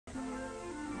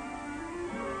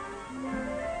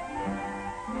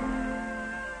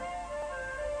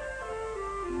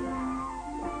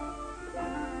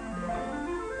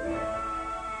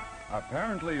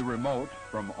Apparently remote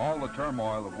from all the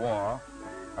turmoil of war,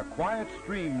 a quiet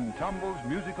stream tumbles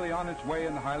musically on its way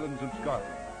in the Highlands of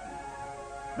Scotland.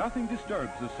 Nothing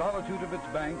disturbs the solitude of its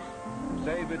banks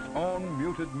save its own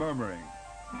muted murmuring.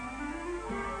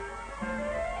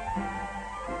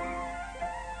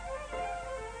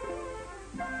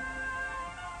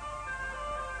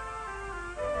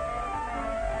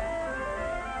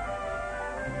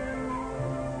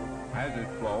 As it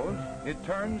flows, it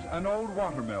turns an old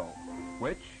watermill,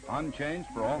 which, unchanged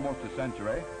for almost a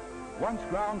century, once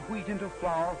ground wheat into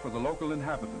flour for the local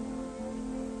inhabitants.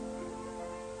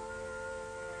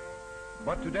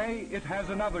 But today it has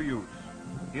another use.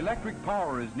 Electric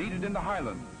power is needed in the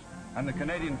Highlands, and the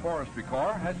Canadian Forestry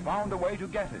Corps has found a way to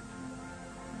get it.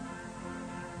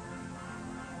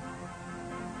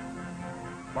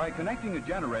 By connecting a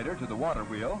generator to the water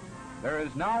wheel, there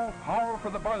is now power for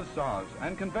the buzzsaws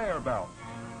and conveyor belts,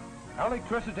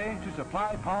 electricity to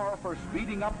supply power for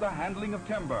speeding up the handling of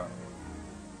timber,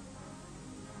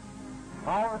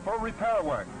 power for repair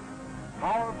work,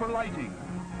 power for lighting,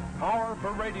 power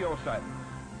for radio sets.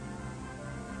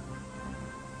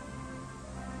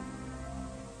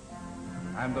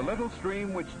 And the little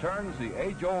stream which turns the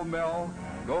age-old mill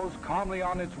goes calmly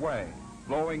on its way,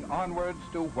 flowing onwards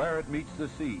to where it meets the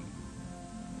sea.